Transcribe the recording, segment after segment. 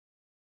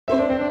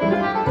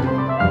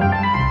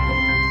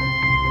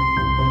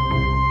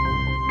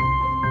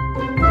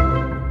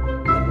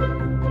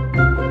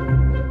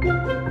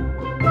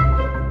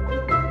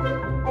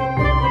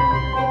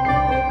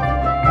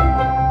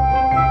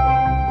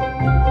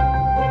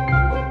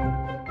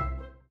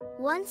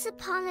Once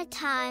upon a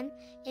time,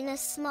 in a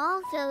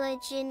small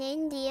village in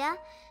India,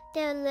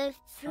 there lived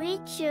 3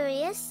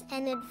 curious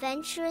and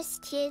adventurous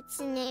kids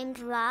named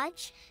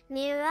Raj,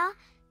 Meera,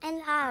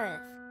 and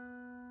Aarav.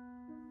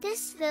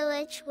 This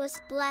village was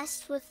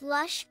blessed with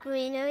lush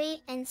greenery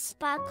and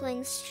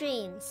sparkling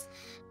streams,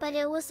 but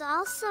it was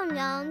also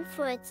known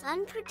for its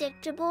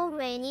unpredictable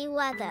rainy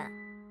weather.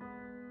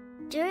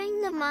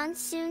 During the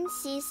monsoon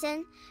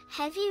season,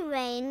 heavy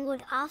rain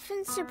would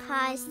often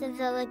surprise the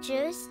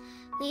villagers,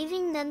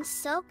 leaving them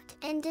soaked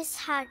and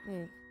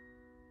disheartened.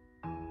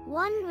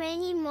 One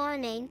rainy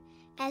morning,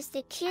 as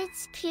the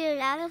kids peered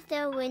out of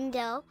their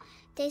window,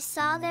 they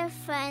saw their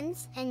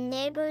friends and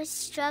neighbors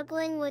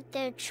struggling with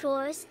their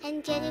chores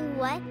and getting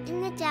wet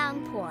in the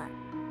downpour.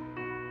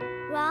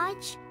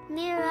 Raj,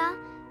 Meera,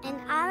 and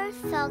Aarav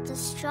felt a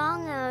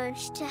strong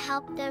urge to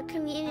help their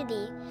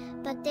community,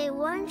 but they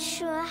weren't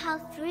sure how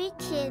 3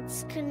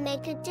 kids could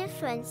make a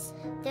difference.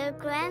 Their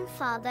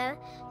grandfather,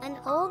 an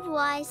old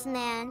wise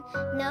man,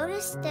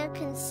 noticed their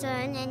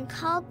concern and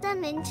called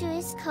them into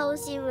his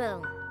cozy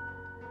room.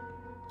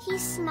 He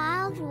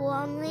smiled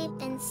warmly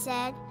and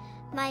said,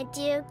 "My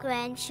dear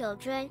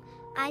grandchildren,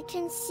 I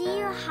can see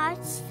your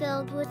hearts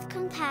filled with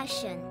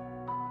compassion.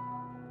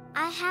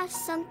 I have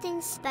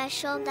something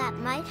special that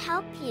might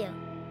help you."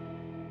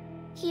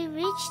 He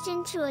reached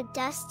into a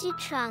dusty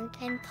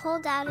trunk and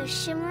pulled out a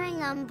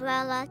shimmering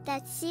umbrella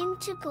that seemed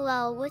to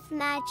glow with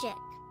magic.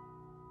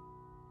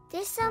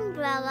 "This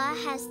umbrella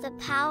has the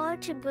power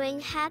to bring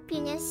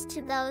happiness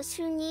to those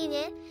who need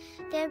it,"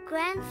 their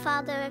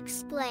grandfather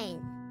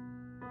explained.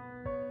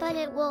 "But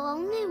it will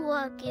only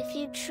work if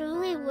you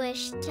truly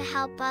wish to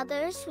help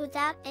others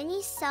without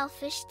any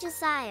selfish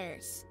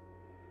desires."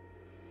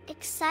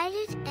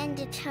 Excited and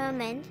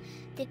determined,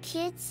 the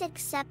kids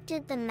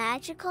accepted the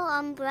magical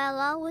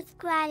umbrella with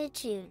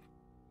gratitude.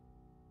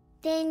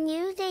 They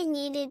knew they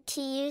needed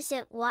to use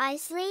it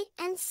wisely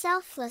and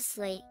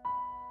selflessly.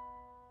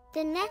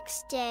 The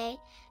next day,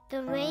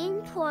 the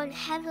rain poured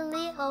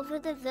heavily over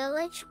the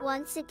village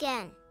once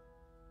again.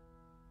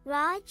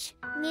 Raj,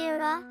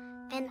 Meera,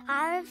 and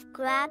Aarav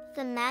grabbed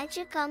the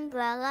magic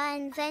umbrella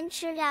and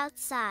ventured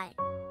outside.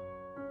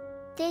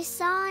 They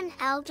saw an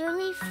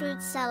elderly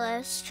fruit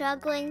seller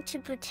struggling to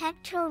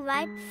protect her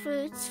ripe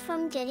fruits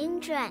from getting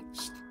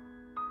drenched.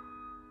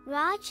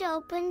 Raj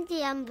opened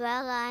the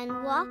umbrella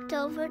and walked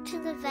over to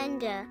the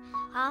vendor,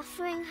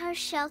 offering her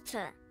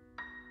shelter.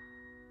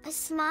 A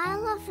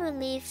smile of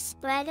relief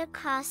spread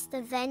across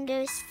the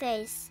vendor's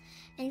face,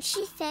 and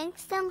she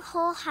thanked them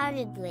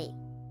wholeheartedly.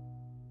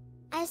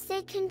 As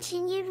they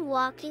continued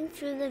walking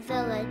through the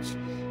village,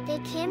 they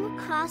came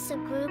across a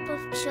group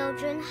of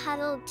children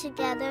huddled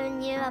together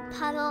near a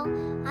puddle,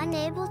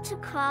 unable to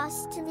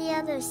cross to the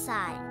other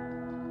side.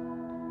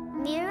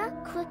 Meera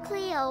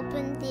quickly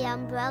opened the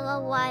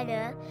umbrella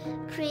wider,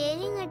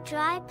 creating a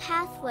dry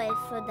pathway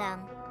for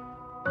them.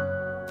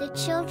 The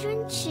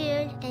children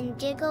cheered and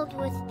giggled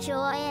with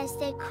joy as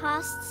they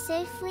crossed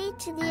safely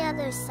to the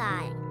other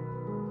side.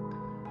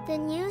 The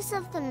news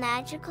of the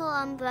magical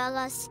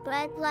umbrella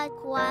spread like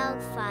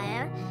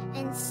wildfire,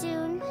 and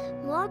soon,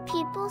 more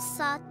people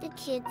sought the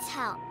kids'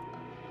 help.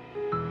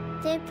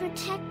 They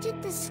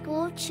protected the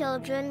school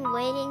children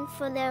waiting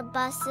for their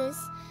buses,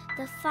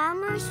 the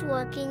farmers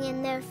working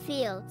in their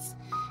fields,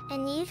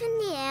 and even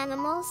the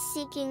animals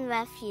seeking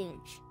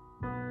refuge.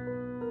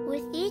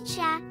 With each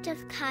act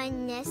of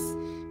kindness,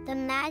 the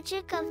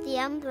magic of the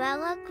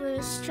umbrella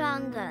grew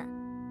stronger.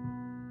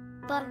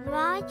 But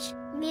Raj,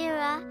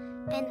 Meera,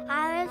 and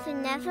Aarav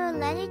never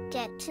let it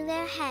get to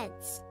their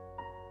heads.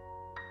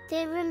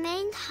 They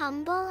remained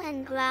humble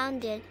and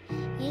grounded,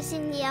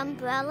 using the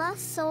umbrella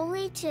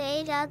solely to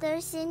aid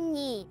others in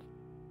need.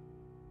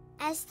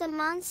 As the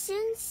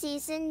monsoon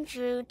season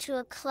drew to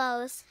a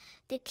close,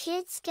 the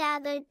kids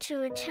gathered to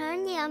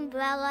return the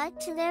umbrella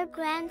to their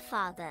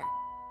grandfather.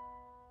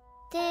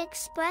 They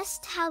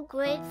expressed how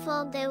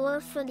grateful they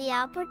were for the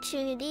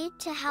opportunity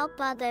to help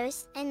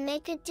others and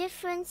make a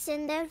difference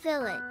in their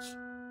village.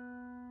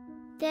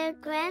 Their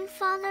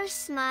grandfather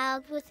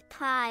smiled with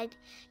pride.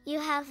 "You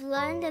have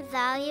learned a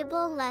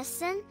valuable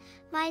lesson,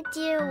 my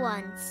dear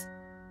ones.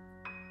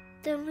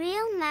 The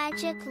real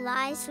magic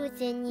lies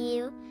within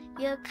you,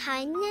 your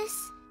kindness,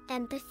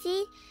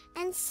 empathy,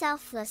 and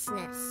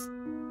selflessness."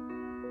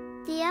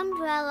 The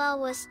umbrella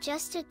was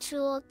just a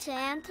tool to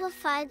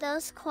amplify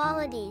those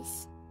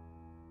qualities.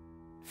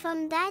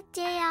 From that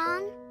day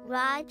on,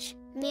 Raj,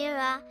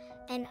 Meera,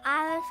 and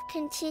Aarav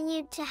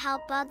continued to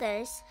help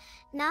others,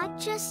 not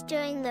just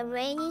during the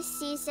rainy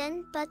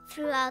season but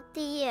throughout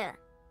the year.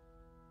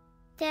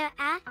 Their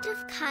act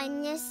of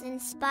kindness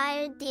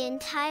inspired the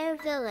entire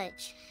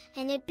village,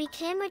 and it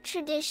became a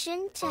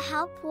tradition to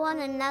help one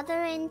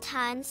another in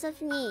times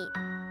of need.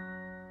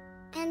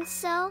 And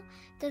so,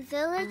 the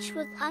village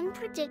with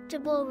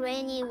unpredictable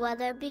rainy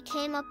weather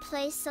became a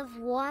place of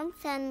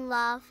warmth and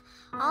love,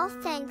 all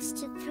thanks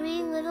to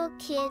 3 little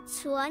kids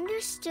who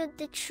understood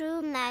the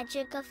true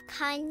magic of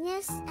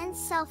kindness and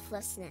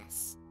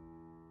selflessness.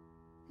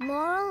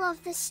 Moral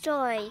of the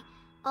story: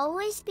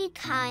 Always be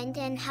kind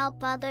and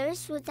help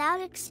others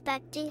without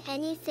expecting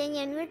anything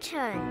in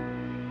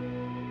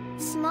return.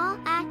 Small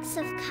acts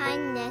of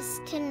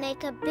kindness can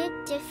make a big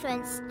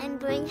difference and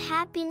bring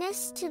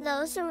happiness to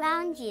those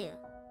around you.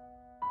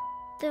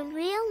 The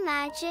real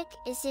magic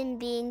is in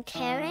being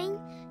caring,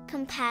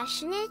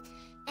 compassionate,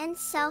 and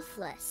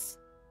selfless.